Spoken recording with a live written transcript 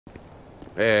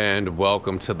And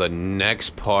welcome to the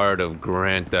next part of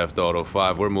Grand Theft Auto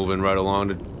 5. We're moving right along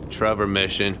to Trevor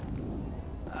mission.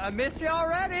 I miss you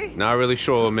already. Not really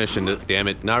sure what mission, damn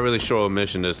it. Not really sure what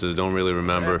mission this is. Don't really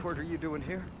remember. What are you doing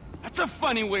here? That's a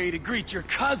funny way to greet your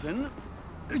cousin.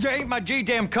 You ain't my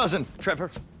G-damn cousin,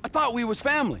 Trevor. I thought we was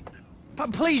family.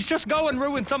 Please, just go and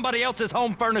ruin somebody else's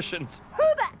home furnishings. Who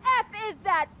the F is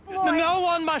that, Floyd? No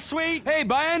one, my sweet. Hey,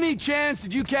 by any chance,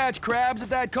 did you catch crabs at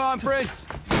that conference?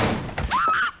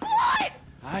 Floyd!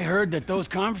 I heard that those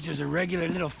conferences are regular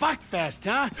little fuck fest,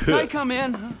 huh? Can I come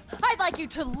in? I'd like you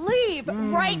to leave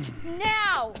right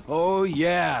now. Oh,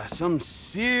 yeah. Some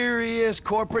serious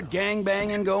corporate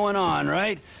gangbanging going on,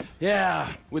 right?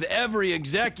 Yeah, with every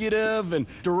executive and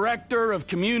director of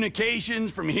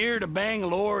communications from here to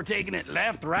Bangalore taking it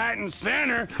left, right, and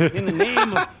center in the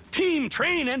name of team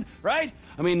training, right?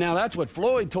 I mean, now that's what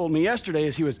Floyd told me yesterday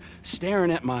as he was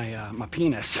staring at my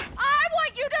penis. I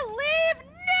want you to leave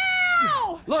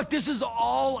now! Look, this is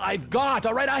all I've got,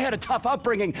 all right? I had a tough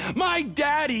upbringing. My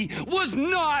daddy was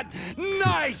not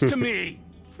nice to me,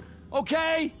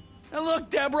 okay? Now look,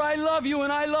 Deborah, I love you,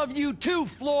 and I love you too,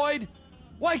 Floyd.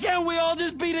 Why can't we all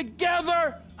just be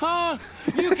together, huh?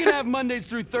 You can have Mondays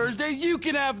through Thursdays, you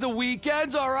can have the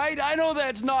weekends, all right? I know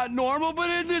that's not normal,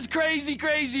 but in this crazy,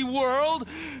 crazy world,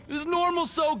 is normal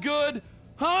so good,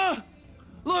 huh?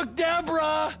 Look,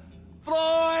 Deborah,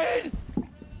 Floyd,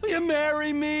 will you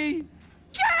marry me?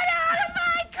 Get out of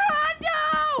my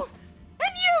condo!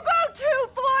 And you go too,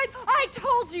 Floyd! I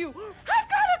told you! I've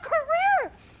got a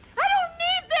career! I don't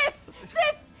need this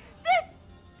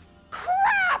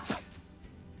crap!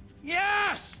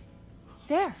 Yes!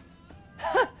 There.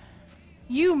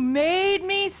 You made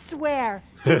me swear.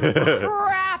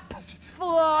 Crap,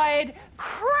 Floyd!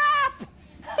 Crap!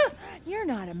 You're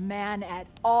not a man at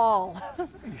all.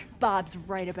 Bob's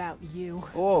right about you.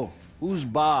 Oh, who's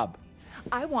Bob?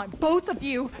 I want both of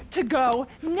you to go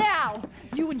now.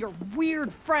 You and your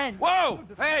weird friend. Whoa!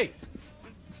 Hey!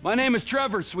 My name is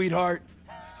Trevor, sweetheart.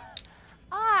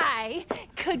 I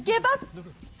could give a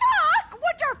fuck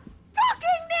what your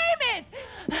fucking name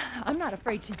is. I'm not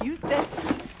afraid to use this.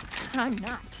 I'm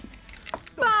not.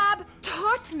 Bob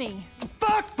taught me.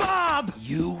 Fuck Bob!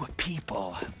 You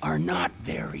people are not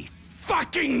very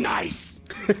fucking nice!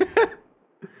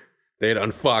 They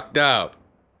done fucked up.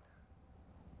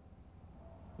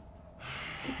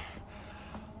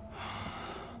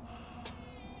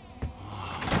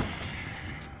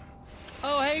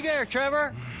 Oh, hey there,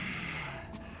 Trevor.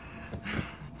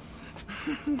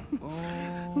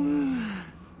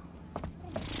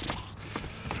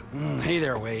 Hey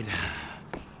there, Wade.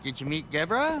 Did you meet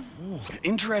Deborah?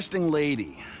 Interesting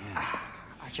lady.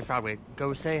 I should probably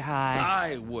go say hi.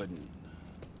 I wouldn't.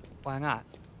 Why not?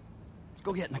 Let's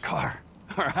go get in the car,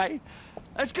 all right?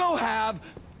 Let's go have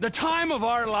the time of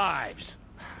our lives.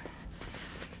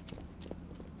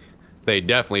 They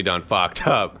definitely done fucked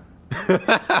up.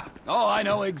 Oh, I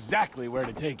know exactly where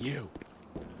to take you.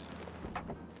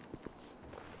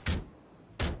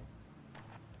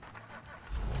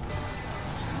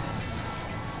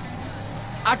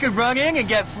 I could run in and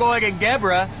get Floyd and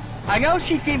Deborah. I know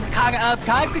she seems kind of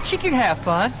uptight, but she can have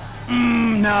fun.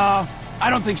 No, I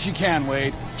don't think she can,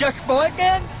 Wade. Just Floyd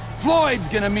then? Floyd's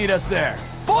gonna meet us there.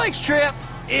 Floyd's trip?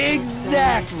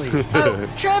 Exactly.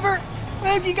 Oh, Trevor,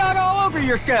 what have you got all over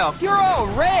yourself? You're all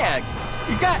red.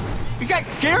 You got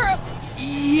syrup?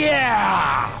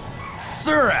 Yeah!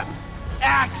 Syrup.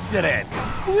 Accident.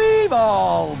 We've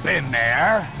all been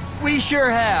there. We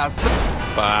sure have.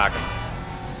 Fuck.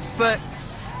 But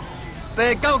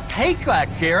it don't taste like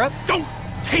syrup. Don't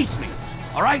taste me,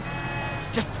 all right?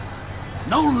 Just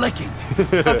no licking.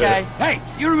 Okay. Hey,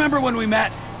 you remember when we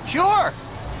met? Sure.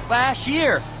 Last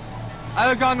year.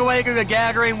 I was on the way to the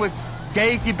gathering with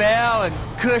Daisy Bell and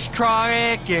Kush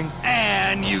Chronic and...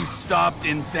 And you stopped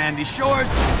in Sandy Shores.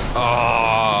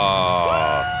 Oh.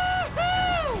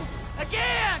 Woo-hoo!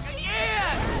 Again!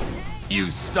 You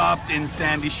stopped in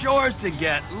Sandy Shores to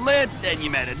get lit, and you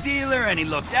met a dealer, and he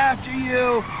looked after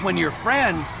you when your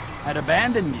friends had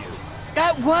abandoned you.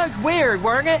 That was weird,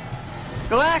 weren't it?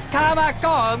 The last time I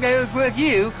saw him, it was with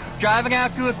you, driving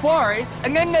out to a quarry,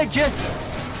 and then they just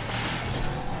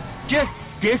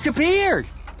disappeared.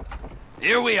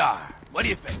 Here we are. What do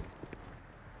you think?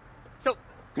 So,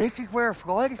 this is where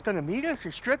Floyd is gonna meet us,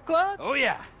 a strip club? Oh,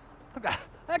 yeah.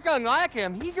 That's unlike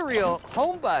him. He's a real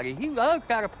homebody. He loves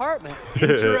that apartment.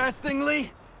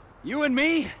 Interestingly, you and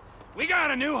me, we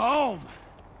got a new home.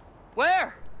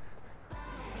 Where?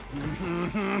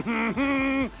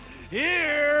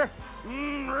 Here.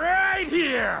 Right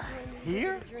here.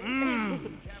 Here?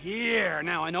 here.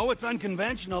 Now, I know it's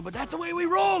unconventional, but that's the way we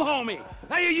roll, homie.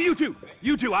 Hey, you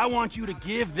two, I want you to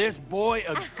give this boy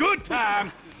a good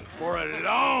time for a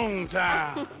long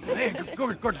time. Hey,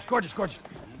 gorgeous.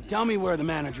 Tell me where the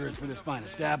manager is for this fine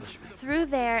establishment. Through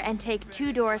there and take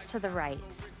 2 doors to the right.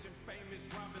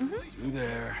 Through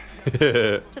there.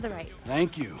 To the right.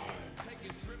 Thank you.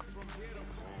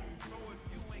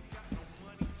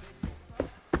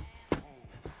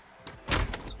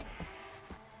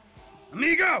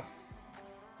 Amigo!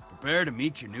 Prepare to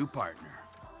meet your new partner.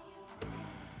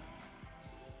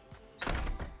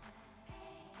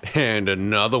 And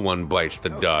another one bites the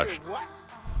dust.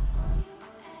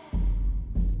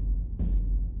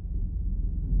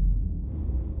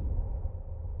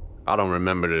 I don't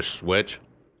remember this switch.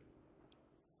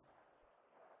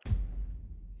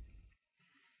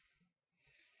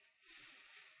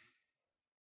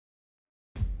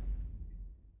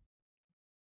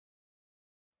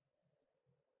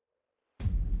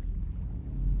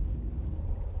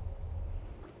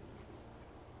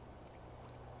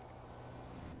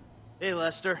 Hey,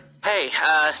 Lester. Hey,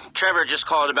 Trevor just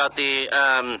called about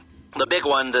the big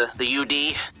one, the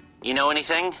UD. You know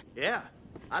anything? Yeah,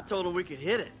 I told him we could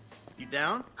hit it. You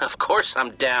down? Of course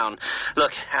I'm down.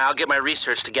 Look, I'll get my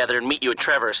research together and meet you at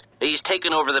Trevor's. He's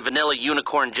taken over the Vanilla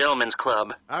Unicorn Gentlemen's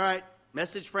Club. All right,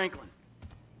 message Franklin.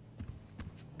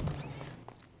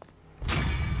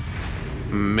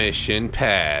 Mission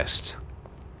passed.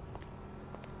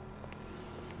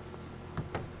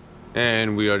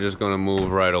 And we are just gonna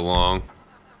move right along.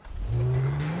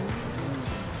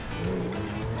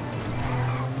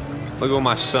 Look what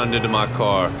my son did to my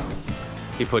car.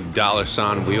 He put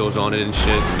 $ wheels on it and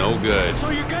shit. No good. So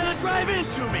you're gonna drive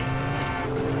into me?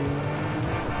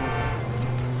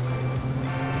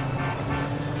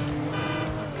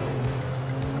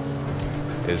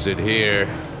 Is it here?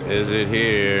 Is it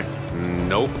here?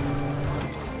 Nope.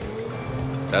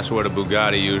 That's where the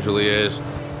Bugatti usually is.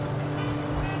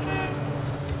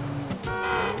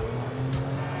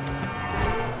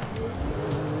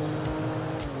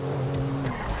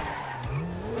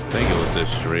 I think it was this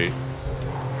street.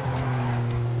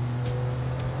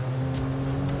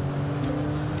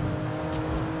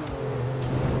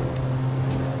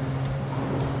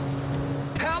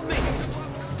 Help me!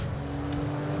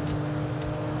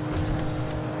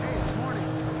 Hey, it's morning.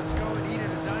 Let's go and eat at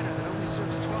a diner that only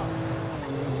serves 12s.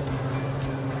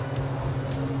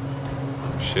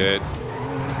 Shit.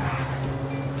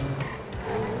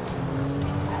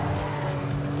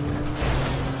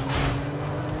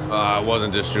 It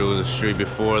wasn't this street, it was the street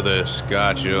before this.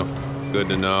 Got you. Good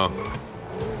to know.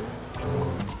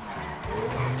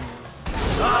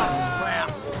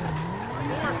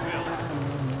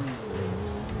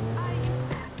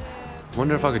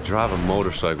 Wonder if I could drive a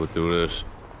motorcycle through this.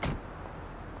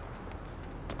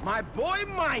 My boy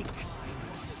Mike!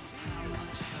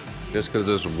 Just because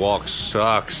this walk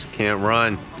sucks. Can't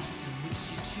run.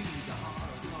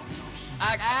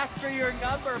 I asked for your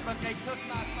number, but they took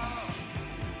my phone.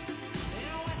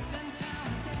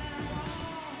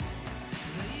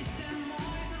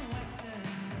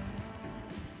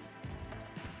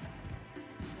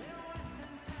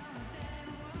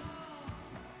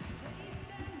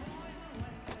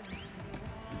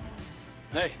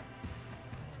 Hey,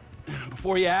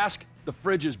 before you ask, the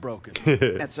fridge is broken.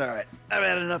 That's all right. I've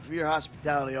had enough of your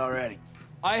hospitality already.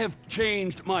 I have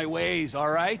changed my ways, all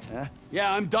right? Huh?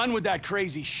 Yeah, I'm done with that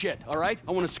crazy shit, all right?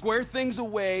 I want to square things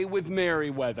away with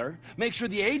Merryweather, make sure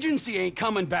the agency ain't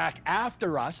coming back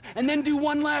after us, and then do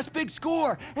one last big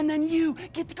score, and then you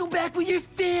get to go back with your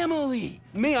family.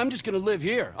 Me, I'm just gonna live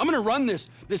here. I'm gonna run this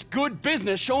good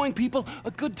business showing people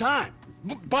a good time.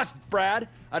 Bust Brad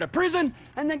out of prison,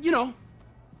 and then, you know,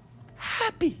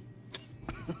 happy.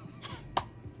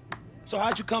 So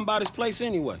how'd you come by this place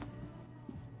anyway?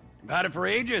 I've had it for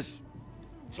ages.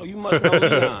 So you must know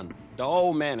Leon, the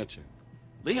old manager.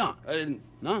 Leon, I didn't,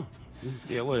 no.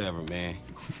 Yeah, whatever, man.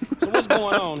 So what's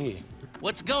going on here?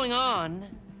 What's going on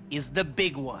is the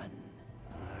big one.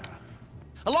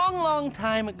 A long, long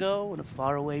time ago in a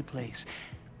faraway place,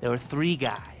 there were 3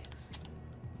 guys.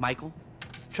 Michael,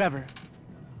 Trevor,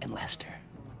 and Lester.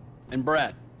 And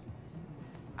Brad.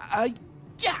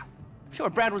 Yeah, sure,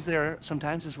 Brad was there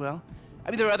sometimes as well. I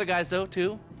mean, there were other guys, though,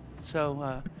 too.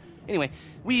 So, anyway,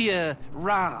 we,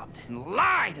 robbed and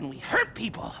lied and we hurt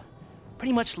people.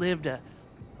 Pretty much lived a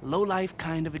low-life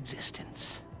kind of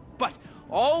existence. But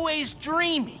always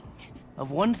dreaming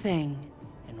of one thing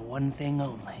and one thing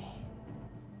only.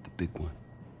 The big one.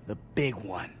 The big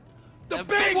one. The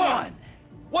big one!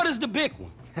 What is the big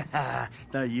one?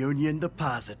 The Union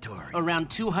Depository. Around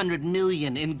 200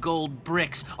 million in gold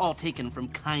bricks, all taken from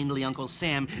kindly Uncle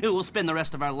Sam, who will spend the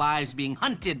rest of our lives being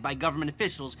hunted by government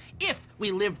officials if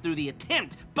we live through the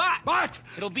attempt. But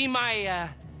it'll be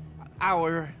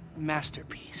our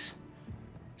masterpiece.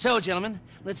 So, gentlemen,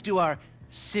 let's do our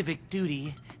civic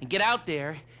duty and get out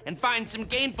there and find some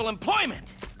gainful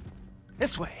employment.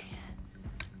 This way.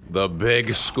 The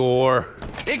big score.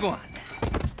 Big one.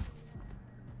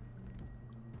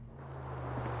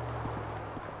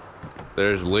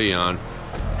 There's Leon.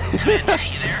 Twin,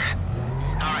 you there?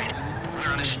 Alright,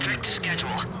 we're on a strict schedule.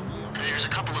 There's a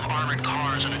couple of armored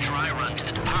cars on a dry run to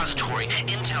the depository.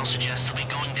 Intel suggests they'll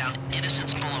be going down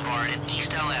Innocence Boulevard in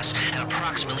East LS at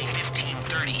approximately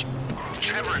 15:30.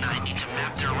 Trevor and I need to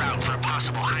map their route for a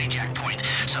possible hijack point.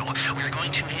 So we're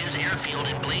going to his airfield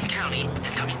in Blaine County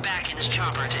and coming back in his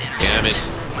chopper to intercept. Damn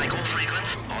it. Michael Franklin,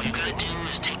 all you gotta do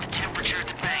is take the temperature at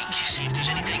the bank, see if there's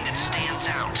anything that stands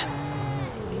out.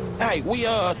 Hey, we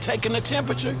taking the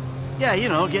temperature? Yeah, you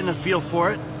know, getting a feel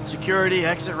for it. Security,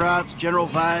 exit routes, general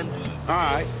vibe. All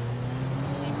right.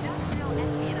 Industrial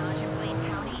espionage in Blaine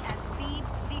County as thieves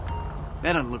steal.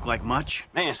 That doesn't look like much.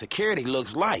 Man, security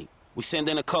looks light. We send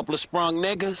in a couple of sprung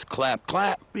niggas, clap,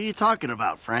 clap. What are you talking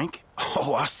about, Frank?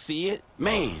 Oh, I see it.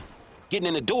 Man, getting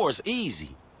in the door is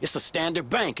easy. It's a standard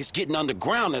bank. It's getting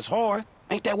underground that's hard.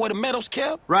 Ain't that where the metal's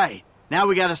kept? Right. Now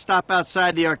we gotta stop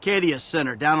outside the Arcadia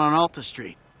Center down on Alta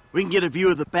Street. We can get a view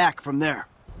of the back from there.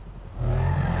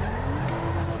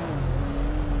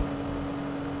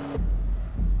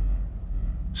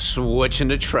 Switching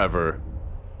to Trevor.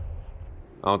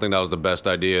 I don't think that was the best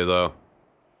idea, though.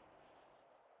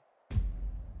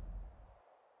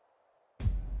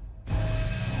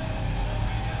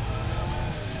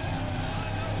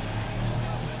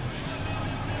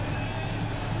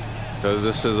 Because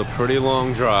this is a pretty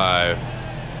long drive.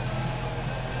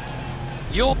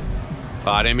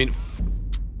 I didn't mean...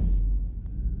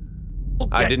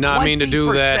 I did not mean to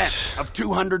do that. Of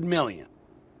 200 million.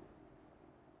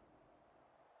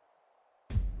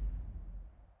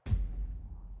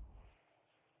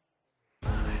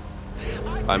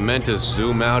 I meant to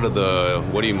zoom out of the...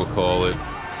 what do you call it?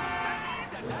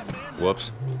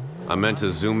 Whoops. I meant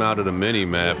to zoom out of the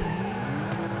mini-map.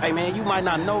 Hey, man, you might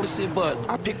not notice it, but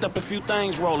I picked up a few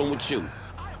things rolling with you.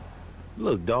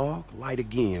 Look, dog, light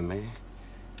again, man.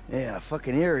 Yeah,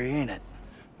 fucking eerie, ain't it?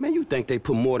 Man, you think they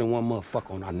put more than one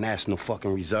motherfucker on our national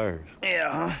fucking reserves?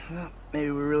 Yeah, huh? Well, maybe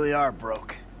we really are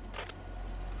broke.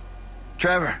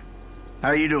 Trevor, how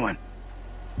are you doing?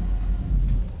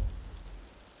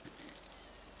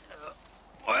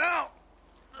 Well,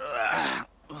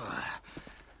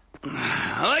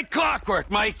 like clockwork,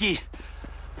 Mikey.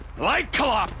 Like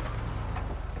clock.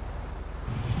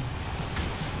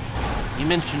 You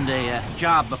mentioned a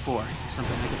job before.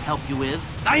 Something I could help you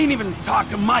with? I ain't even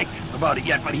talked to Mike about it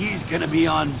yet, but he's gonna be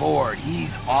on board.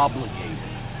 He's obligated.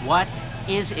 What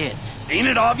is it? Ain't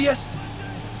it obvious?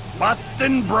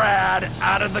 Bustin' Brad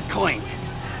out of the clink.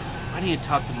 Why don't you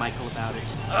talk to Michael about it?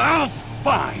 Oh,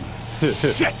 fine.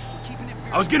 Shit.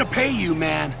 I was gonna pay you,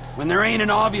 man. When there ain't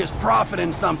an obvious profit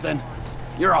in something,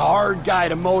 you're a hard guy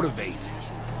to motivate.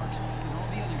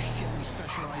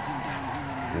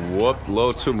 Whoop, a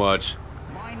little too much.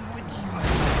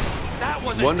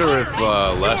 Wonder if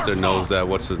Lester knows that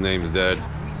what's-his-name's dead.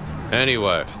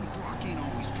 Anyway.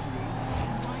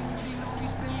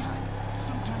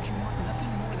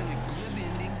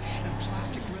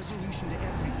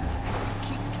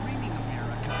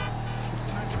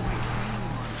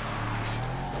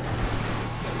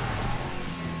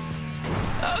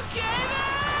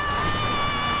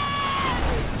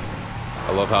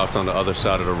 I love how it's on the other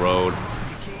side of the road.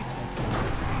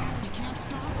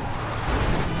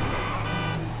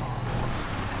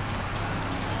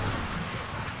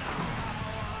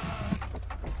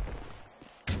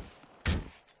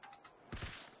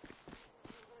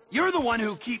 You're the one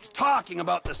who keeps talking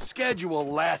about the schedule,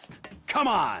 Lest. Come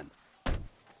on.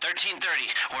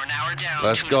 13:30. We're an hour down.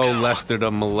 Let's go, Lester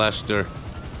the molester.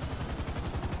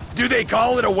 Do they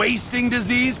call it a wasting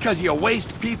disease because you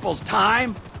waste people's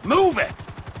time? Move it!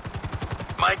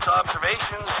 Mike's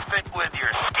observations fit with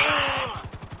your scheme?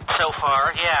 So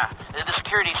far, yeah. The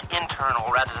security's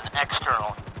internal rather than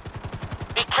external.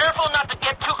 Be careful not to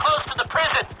get too close to the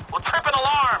prison. We'll trip an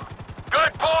alarm.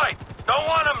 Good point. Don't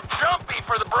want them jumpy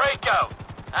for the breakout.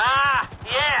 Ah,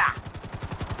 yeah.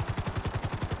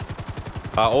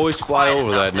 I always fly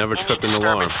over that, never trip an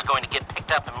alarm. Is going to get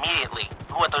picked up immediately.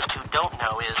 What those two don't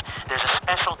know is there's a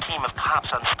special team of cops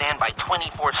on standby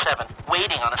 24/7,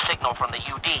 waiting on a signal from the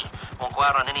UD. Won't go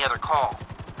out on any other call.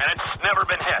 And it's never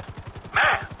been hit.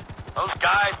 Man, Those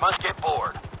guys must get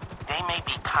bored. They may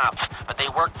be cops, but they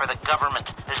work for the government.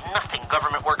 There's nothing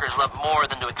government workers love more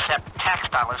than to accept tax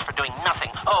dollars for doing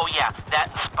nothing. Oh yeah, that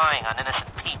and spying on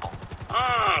innocent people.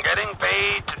 Getting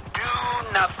paid to do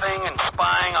nothing and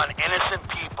spying on innocent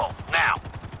people. Now,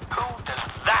 who does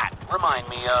that remind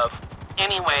me of?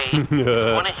 Anyway, if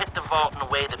you want to hit the vault in a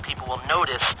way that people will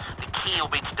notice, the key will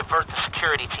be to divert the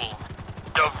security team.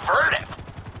 Divert it?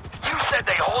 You said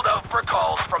they hold out for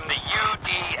calls from the UD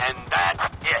and that's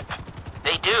it.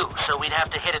 They do, so we'd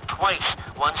have to hit it twice,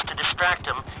 once to distract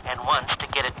them and once to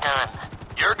get it done.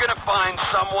 You're gonna find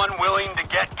someone willing to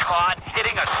get caught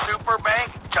hitting a super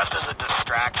bank just as a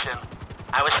distraction?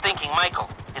 I was thinking Michael.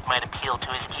 It might appeal to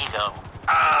his ego.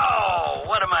 Oh,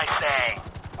 what am I saying?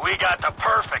 We got the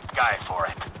perfect guy for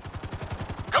it.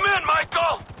 Come in,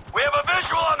 Michael! We have a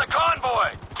visual on the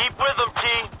convoy! Keep with them,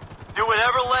 T. Do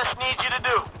whatever Les needs you to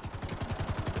do.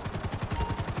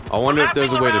 I wonder if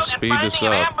there's a way to speed this An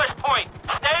up. ambush point.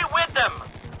 Stay with them.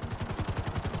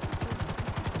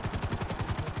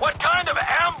 What kind of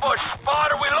ambush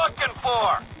spot are we looking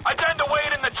for? I tend to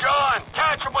wait in the jaw and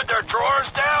catch them with their drawers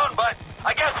down, but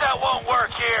I guess that won't work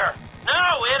here.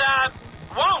 No, it,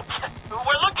 won't.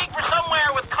 We're looking for somewhere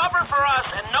with cover for us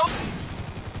and no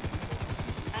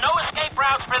escape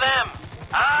routes for them.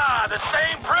 Ah, the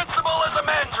same principle as a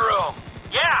men's room.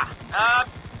 Yeah,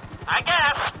 I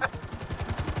guess.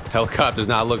 Helicopter's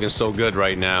not looking so good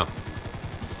right now.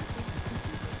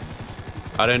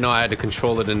 I didn't know I had to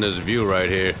control it in this view right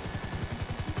here.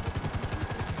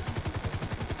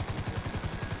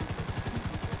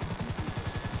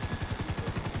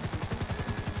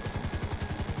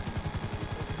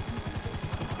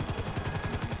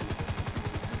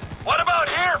 What about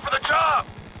here for the job?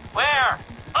 Where?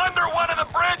 Under one of the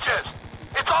bridges.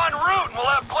 It's en route and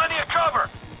we'll have plenty of cover.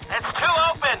 It's too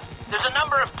open. There's a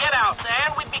number of get-outs,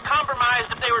 and we'd be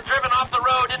compromised if they were driven off the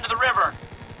road into the river.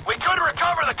 We could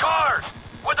recover the cars.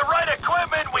 With the right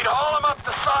equipment, we'd haul them up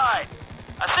the side.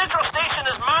 A central station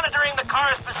is monitoring the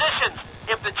car's positions.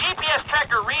 If the GPS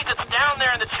tracker reads it's down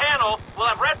there in the channel, we'll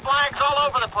have red flags all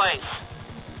over the place.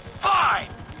 Fine!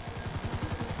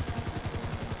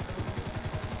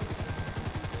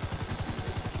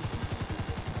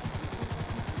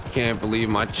 Can't believe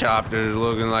my chopper is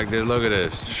looking like this. Look at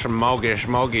this. Smoky,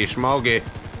 smoky, smoky.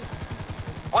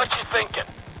 What you thinking?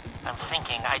 I'm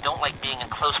thinking I don't like being in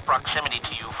close proximity to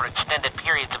you for extended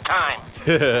periods of time.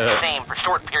 Same for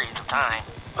short periods of time.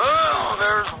 Oh,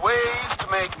 there's ways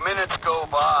to make minutes go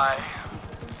by.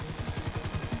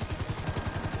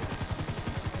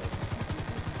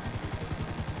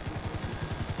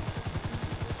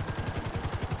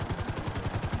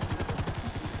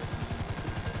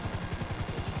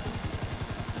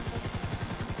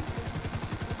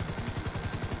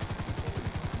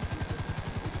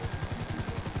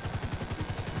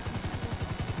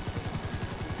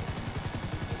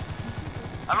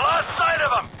 I've lost sight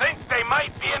of them. Think they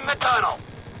might be in the tunnel.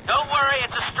 Don't worry,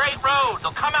 it's a straight road.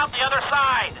 They'll come out the other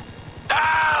side.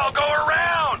 I'll go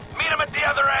around. Meet them at the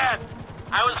other end.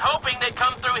 I was hoping they'd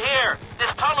come through here.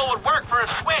 This tunnel would work for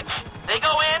a switch. They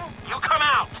go in, you come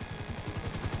out.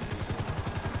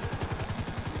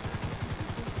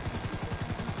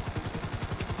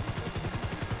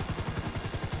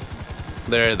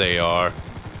 There they are.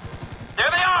 There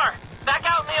they are. Back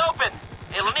out in the open.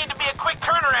 It'll need to be a quick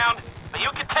turnaround, but you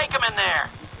can take them in there.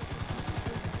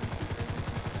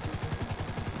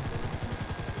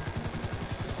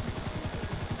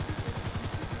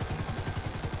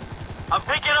 I'm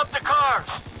picking up the cars.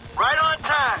 Right on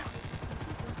time.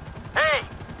 Hey,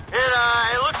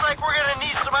 it looks like we're gonna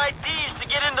need some IDs to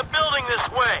get in the building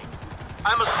this way.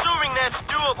 I'm assuming that's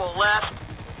doable, Les.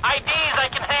 IDs I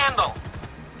can handle.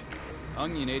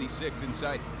 Onion 86 in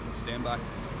sight. Stand by.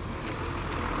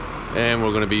 And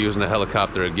we're gonna be using the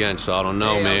helicopter again, so I don't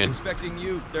know, Hey, man. I was expecting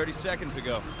you 30 seconds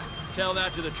ago. Tell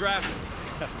that to the traffic.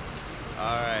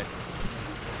 All right.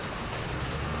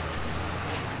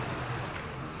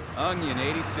 Onion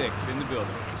 86 in the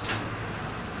building.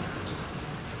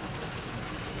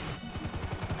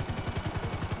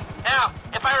 Now,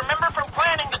 if I remember from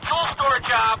planning the jewel store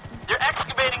job, they're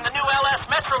excavating the new LS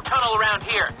Metro tunnel around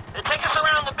here. They take us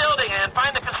around the building and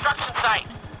find the construction site.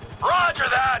 Roger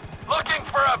that. Looking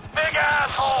for a big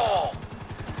asshole.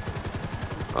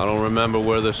 I don't remember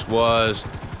where this was.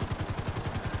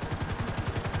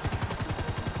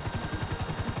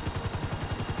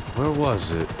 Where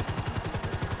was it?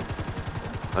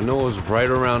 I know it was right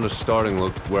around the starting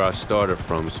look where I started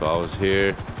from, so I was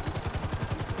here.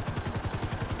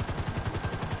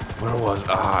 Where was?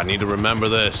 Ah, I need to remember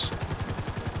this.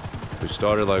 We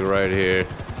started like right here.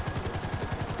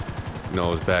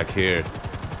 No, it was back here.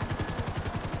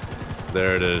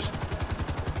 There it is.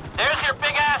 There's your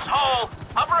big-ass hole.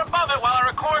 Hover above it while I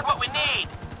record what we need.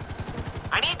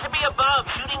 I need to be above,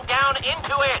 shooting down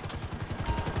into it.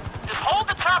 Just hold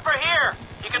the chopper here.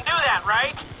 You can do that,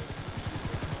 right?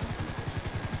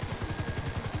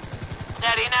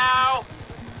 Steady now.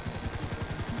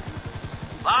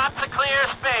 Lots of clear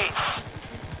space.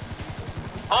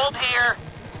 Hold here.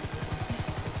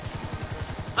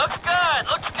 Looks good,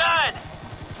 looks good.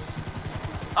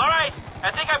 All right,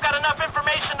 I think I've got enough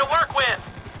information to work with.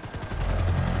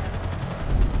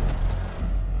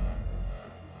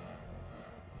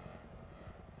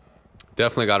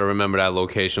 Definitely got to remember that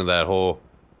location of that hole.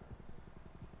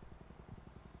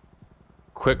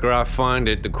 Quicker I find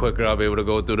it, the quicker I'll be able to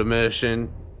go through the mission.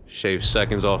 Shave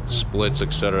seconds off the splits,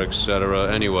 etc.,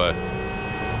 etc. Anyway.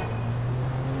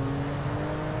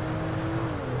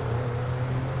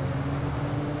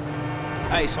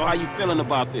 Hey, so how you feeling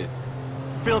about this?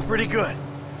 Feeling pretty good.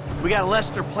 We got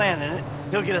Lester planning it.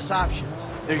 He'll get us options.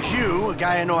 There's you, a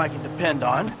guy I know I can depend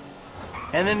on.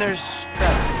 And then there's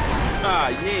Trevor. Ah,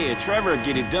 yeah, Trevor will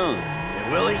get it done.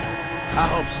 Yeah, will he? I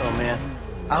hope so, man.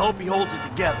 I hope he holds it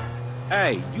together.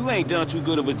 Hey, you ain't done too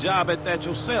good of a job at that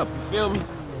yourself, you feel me?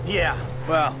 Yeah,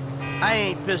 well, I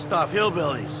ain't pissed off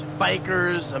hillbillies,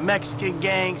 bikers, a Mexican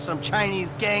gang, some Chinese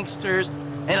gangsters,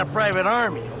 and a private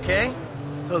army, okay?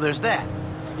 So there's that.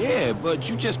 Yeah, but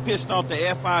you just pissed off the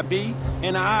FIB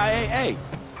and the IAA.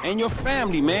 And your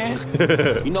family, man.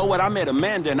 You know what, I met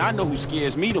Amanda and I know who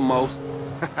scares me the most.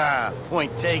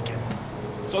 Point taken.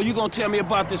 So you gonna tell me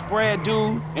about this Brad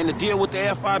dude and the deal with the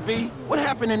FIB? What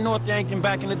happened in North Yankton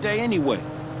back in the day anyway?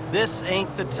 This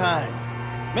ain't the time.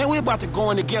 Man, we about to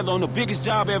go in together on the biggest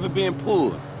job ever being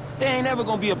pulled. There ain't ever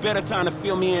gonna be a better time to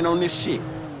fill me in on this shit.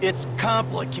 It's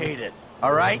complicated,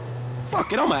 all right?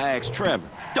 Fuck it, I'ma ask Trevor.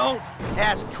 Don't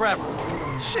ask Trevor.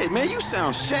 Shit, man, you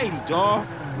sound shady, dawg.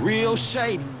 Real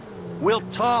shady. We'll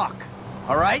talk,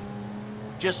 all right?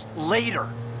 Just later.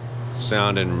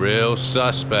 Sounding real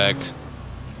suspect.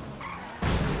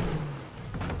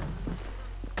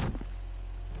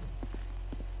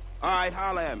 All right,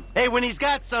 holla at me. Hey, when he's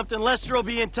got something, Lester will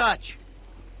be in touch.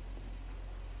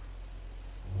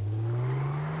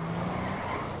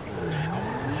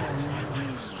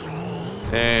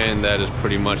 And that is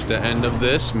pretty much the end of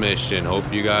this mission.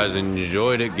 Hope you guys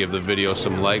enjoyed it. Give the video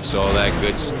some likes, all that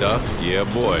good stuff. Yeah,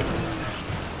 boy.